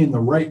the money in the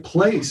right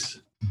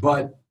place.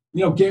 But,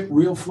 get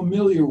real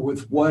familiar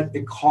with what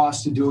it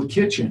costs to do a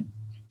kitchen.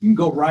 You can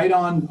go right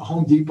on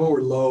Home Depot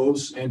or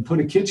Lowe's and put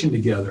a kitchen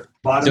together.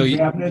 Bottom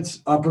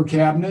cabinets, upper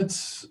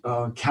cabinets,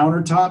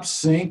 countertops,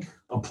 sink,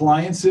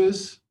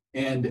 appliances,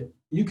 and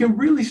you can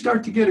really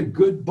start to get a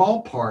good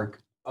ballpark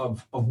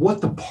of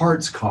what the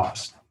parts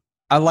cost.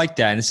 I like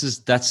that. And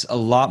that's a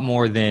lot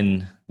more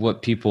than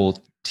what people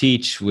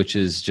teach, which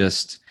is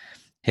just,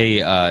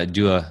 hey,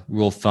 do a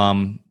rule of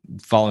thumb,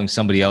 following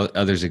somebody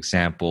other's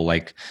example,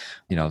 like,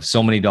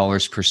 so many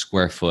dollars per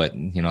square foot,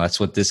 and, that's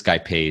what this guy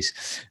pays.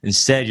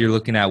 Instead, you're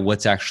looking at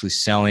what's actually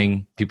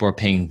selling. People are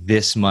paying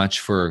this much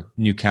for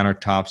new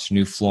countertops,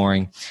 new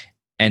flooring,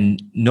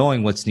 and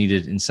knowing what's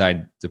needed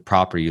inside the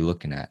property you're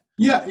looking at.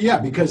 Yeah,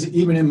 because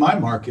even in my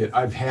market,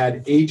 I've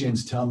had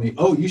agents tell me,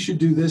 oh, you should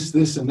do this,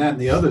 and that,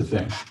 and the other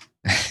thing.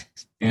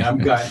 And I'm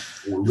going,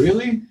 well,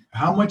 really?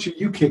 How much are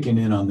you kicking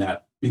in on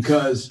that?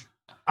 Because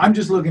I'm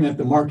just looking at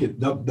the market.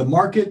 The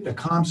market, the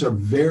comps are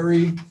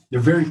they're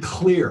very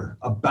clear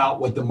about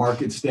what the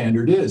market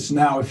standard is.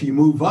 Now, if you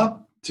move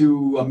up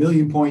to 1.2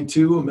 million,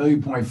 1.5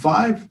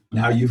 million,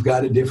 now you've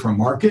got a different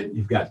market.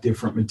 You've got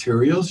different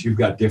materials. You've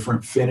got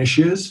different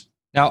finishes.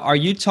 Now, are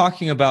you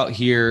talking about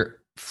here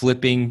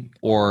flipping,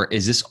 or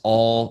is this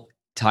all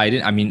tied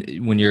in? I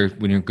mean, when you're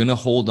going to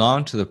hold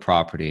on to the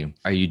property,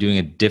 are you doing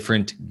a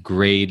different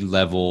grade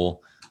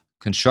level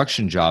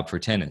construction job for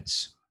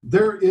tenants?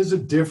 There is a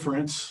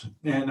difference,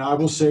 and I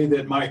will say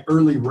that my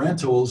early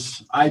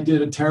rentals, I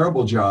did a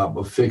terrible job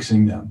of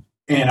fixing them,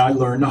 and I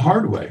learned the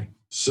hard way.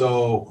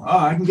 So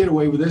I can get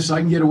away with this,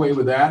 I can get away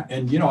with that.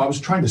 And, I was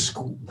trying to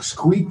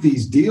squeak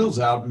these deals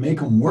out and make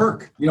them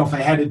work. If I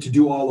had it to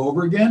do all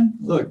over again,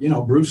 look,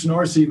 Bruce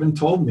Norris even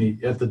told me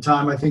at the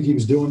time, I think he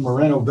was doing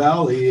Moreno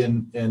Valley,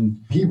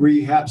 and he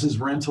rehabs his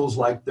rentals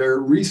like they're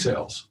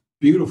resales.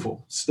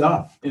 Beautiful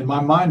stuff. In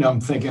my mind,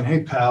 I'm thinking,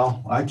 hey,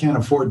 pal, I can't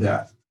afford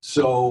that.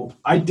 So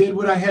I did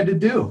what I had to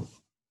do.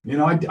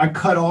 I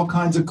cut all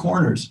kinds of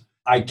corners.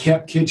 I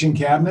kept kitchen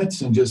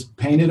cabinets and just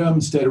painted them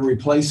instead of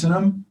replacing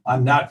them.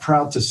 I'm not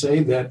proud to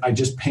say that I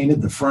just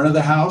painted the front of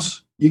the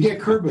house. You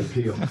get curb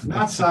appeal,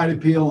 not side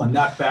appeal and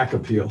not back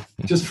appeal,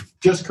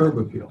 just curb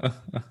appeal.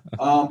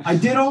 I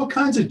did all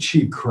kinds of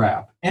cheap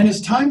crap. And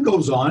as time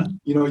goes on,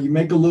 you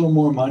make a little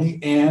more money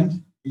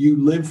and you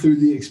live through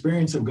the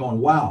experience of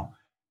going, wow,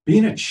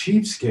 being a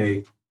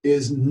cheapskate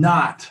is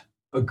not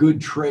a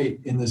good trait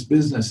in this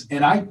business.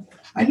 And I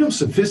know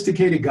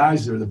sophisticated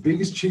guys that are the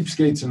biggest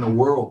cheapskates in the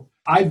world.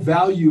 I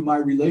value my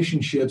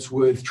relationships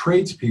with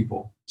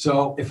tradespeople.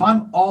 So if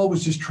I'm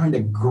always just trying to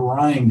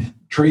grind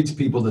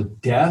tradespeople to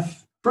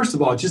death, first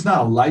of all, it's just not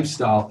a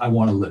lifestyle I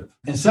want to live.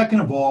 And second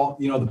of all,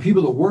 the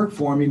people that work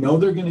for me know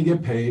they're going to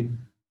get paid.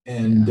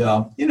 And,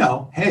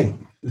 hey,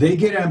 they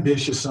get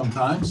ambitious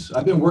sometimes.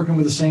 I've been working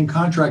with the same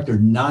contractor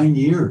 9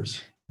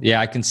 years. Yeah,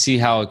 I can see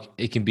how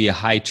it can be a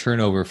high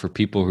turnover for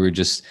people who are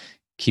just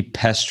keep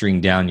pestering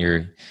down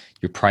your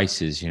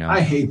prices,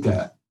 I hate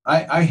that.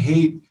 I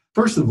hate,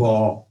 first of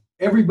all,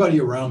 everybody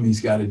around me's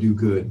got to do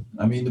good.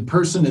 I mean, the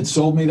person that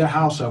sold me the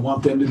house, I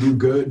want them to do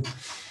good.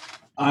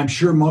 I'm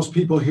sure most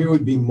people here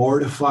would be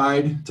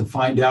mortified to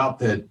find out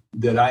that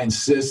I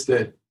insist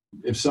that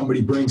if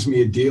somebody brings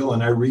me a deal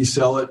and I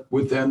resell it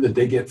with them, that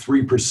they get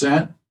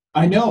 3%.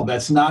 I know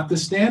that's not the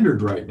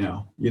standard right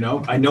now.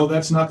 I know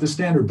that's not the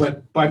standard,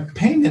 but by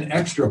paying an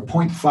extra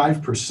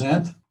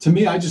 0.5%, to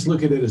me, I just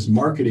look at it as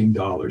marketing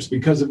dollars,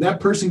 because if that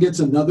person gets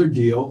another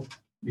deal,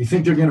 you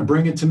think they're going to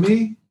bring it to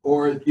me?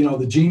 Or,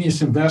 the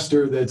genius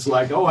investor that's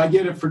like, oh, I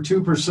get it for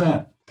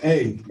 2%.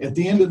 Hey, at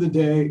the end of the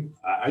day,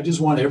 I just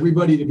want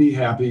everybody to be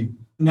happy.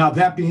 Now,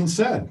 that being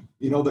said,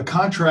 the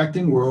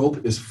contracting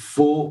world is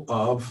full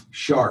of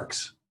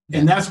sharks.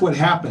 And that's what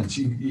happens.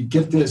 You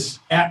get this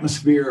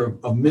atmosphere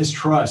of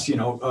mistrust,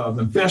 of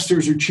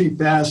investors are cheap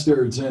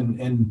bastards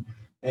and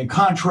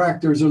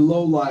contractors are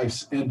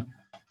lowlifes. And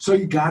so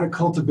you got to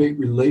cultivate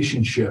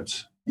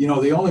relationships.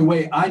 The only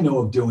way I know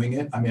of doing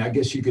it, I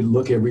guess you could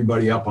look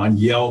everybody up on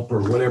Yelp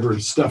or whatever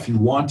stuff you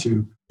want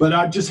to, but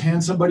I'd just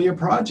hand somebody a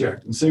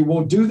project and say,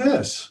 well, do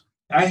this.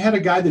 I had a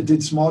guy that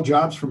did small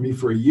jobs for me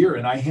for a year,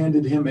 and I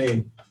handed him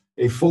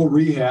a full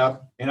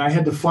rehab, and I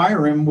had to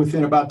fire him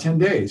within about 10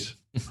 days.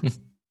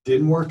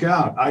 Didn't work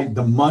out.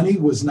 The money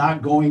was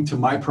not going to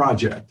my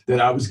project that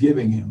I was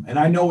giving him. And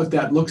I know what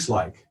that looks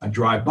like. I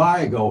drive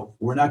by, I go,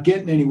 we're not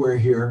getting anywhere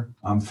here.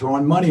 I'm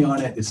throwing money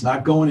on it. It's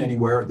not going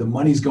anywhere. The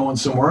money's going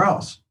somewhere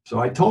else. So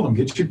I told him,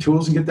 get your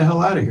tools and get the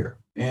hell out of here.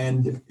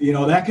 And,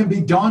 that can be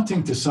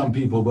daunting to some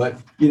people, but,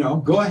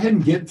 go ahead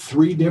and get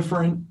 3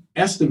 different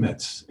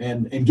estimates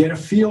and get a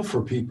feel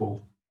for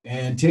people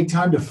and take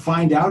time to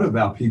find out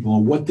about people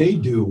and what they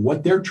do,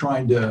 what they're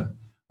trying to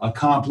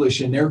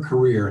accomplish in their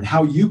career and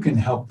how you can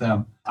help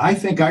them. I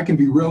think I can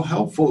be real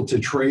helpful to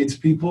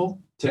tradespeople,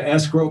 to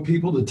escrow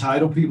people, to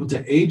title people,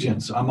 to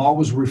agents. I'm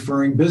always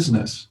referring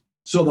business.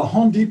 So the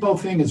Home Depot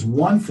thing is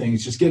one thing.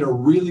 It's just get a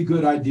really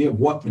good idea of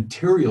what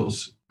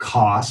materials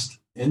cost.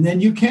 And then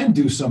you can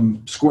do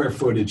some square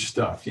footage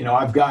stuff.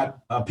 I've got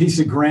a piece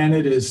of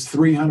granite is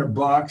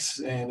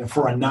 $300 and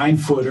for a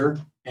 9-footer,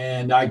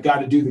 and I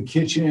got to do the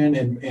kitchen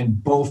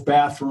and both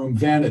bathroom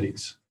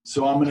vanities.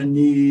 So I'm going to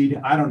need, 3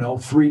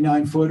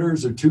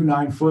 9-footers or 2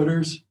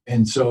 9-footers.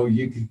 And so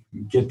you can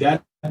get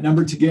that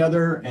number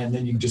together, and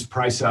then you can just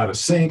price out a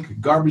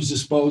sink, garbage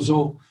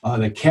disposal.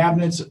 The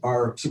cabinets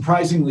are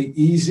surprisingly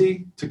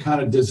easy to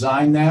kind of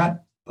design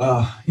that.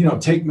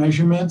 Take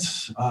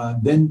measurements.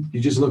 Then you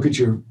just look at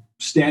your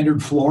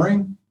standard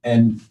flooring.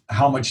 and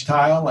how much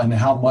tile and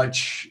how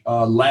much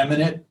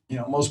laminate.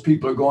 Most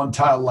people are going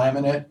tile,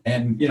 laminate,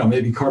 and,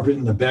 maybe carpet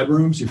in the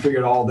bedrooms. You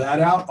figured all that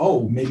out.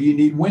 Oh, maybe you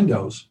need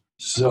windows.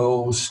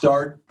 So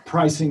start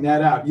pricing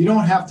that out. You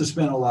don't have to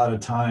spend a lot of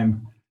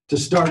time to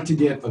start to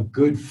get a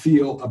good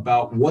feel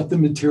about what the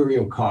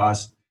material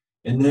costs.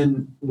 And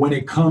then when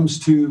it comes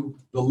to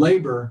the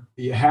labor,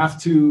 you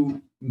have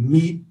to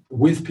meet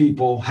with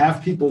people,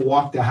 have people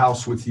walk the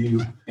house with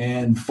you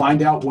and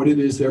find out what it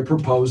is they're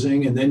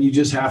proposing. And then you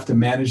just have to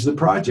manage the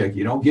project.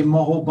 You don't give them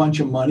a whole bunch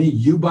of money.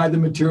 You buy the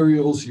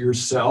materials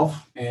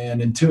yourself.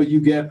 And until you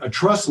get a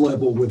trust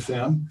level with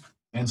them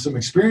and some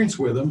experience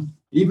with them,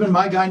 even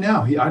my guy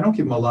now, I don't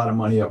give him a lot of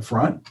money up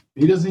front.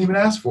 He doesn't even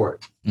ask for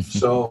it.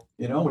 So,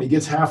 when he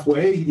gets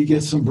halfway, he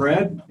gets some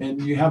bread and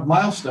you have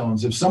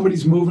milestones. If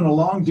somebody's moving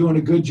along, doing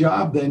a good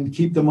job, then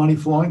keep the money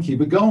flowing,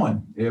 keep it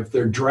going. If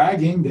they're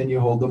dragging, then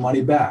you hold the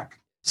money back.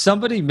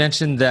 Somebody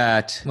mentioned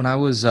that when I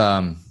was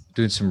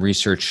doing some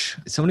research,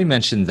 somebody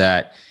mentioned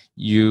that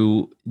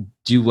you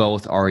do well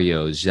with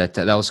REOs,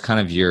 that was kind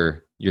of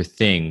your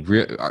thing,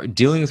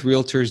 dealing with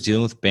realtors,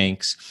 dealing with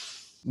banks.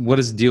 What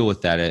is the deal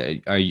with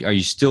that? Are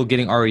you still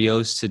getting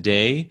REOs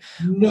today?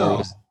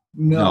 No.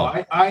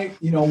 I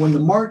when the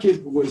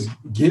market was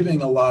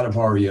giving a lot of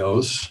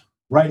REOs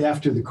right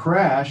after the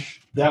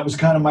crash, that was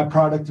kind of my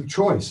product of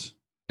choice.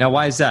 Now,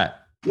 why is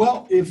that?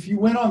 Well, if you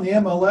went on the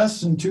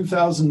MLS in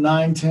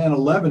 2009, 10,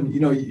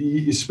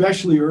 11,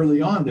 especially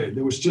early on,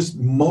 there was just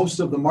most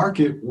of the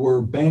market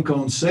were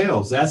bank-owned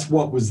sales. That's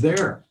what was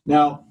there.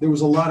 Now, there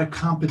was a lot of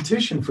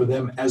competition for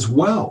them as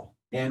well.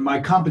 And my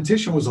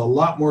competition was a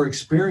lot more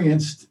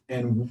experienced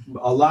and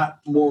a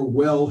lot more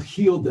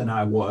well-heeled than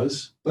I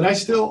was. But I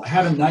still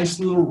had a nice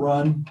little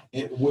run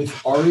with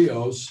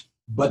REOs.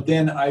 But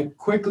then I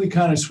quickly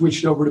kind of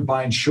switched over to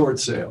buying short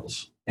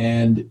sales.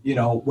 And,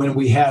 when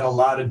we had a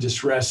lot of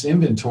distressed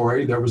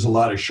inventory, there was a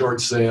lot of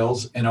short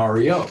sales and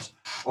REOs.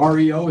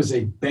 REO is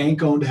a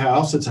bank-owned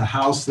house. It's a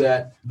house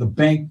that the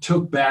bank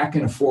took back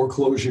in a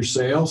foreclosure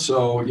sale.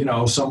 So,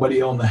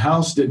 somebody owned the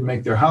house, didn't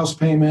make their house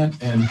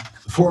payment, and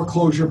the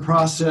foreclosure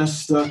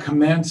process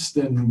commenced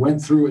and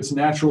went through its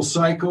natural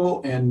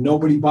cycle, and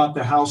nobody bought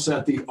the house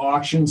at the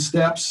auction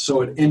steps,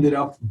 so it ended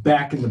up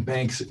back in the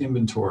bank's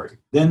inventory.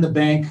 Then the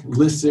bank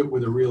lists it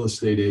with a real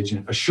estate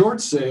agent. A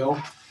short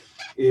sale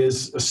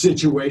is a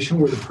situation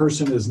where the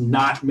person is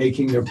not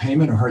making their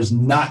payment or has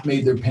not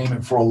made their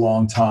payment for a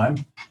long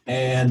time.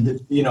 And,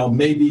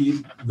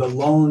 maybe the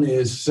loan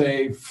is,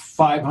 say,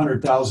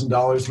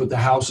 $500,000, but the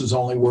house is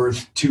only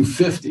worth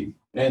 $250,000.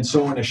 And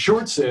so in a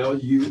short sale,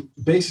 you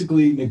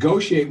basically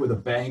negotiate with a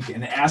bank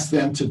and ask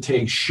them to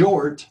take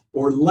short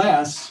or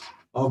less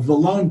of the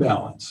loan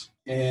balance.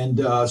 And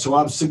so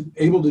I was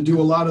able to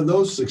do a lot of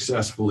those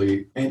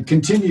successfully and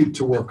continued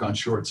to work on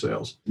short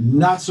sales.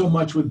 Not so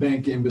much with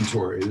bank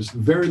inventory. There's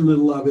very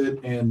little of it,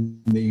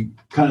 and the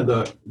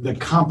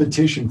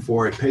competition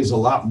for it pays a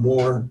lot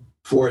more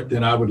for it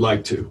than I would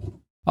like to.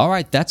 All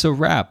right, that's a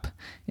wrap.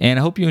 And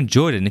I hope you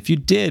enjoyed it. And if you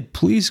did,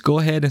 please go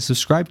ahead and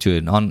subscribe to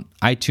it on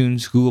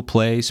iTunes, Google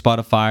Play,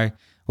 Spotify,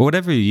 or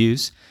whatever you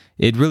use.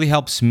 It really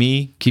helps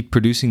me keep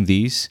producing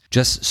these.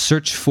 Just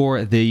search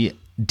for the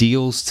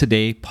Deals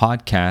Today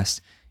podcast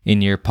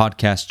in your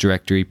podcast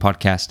directory,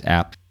 podcast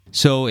app.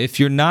 So if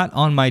you're not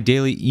on my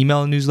daily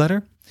email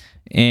newsletter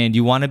and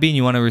you want to be, and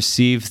you want to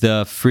receive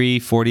the free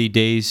 40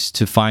 days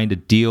to find a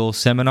deal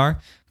seminar,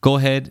 go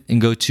ahead and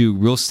go to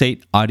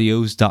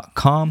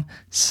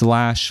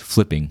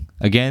realestateaudios.com/flipping.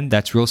 Again,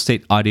 that's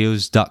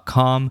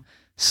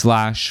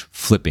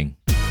realestateaudios.com/flipping.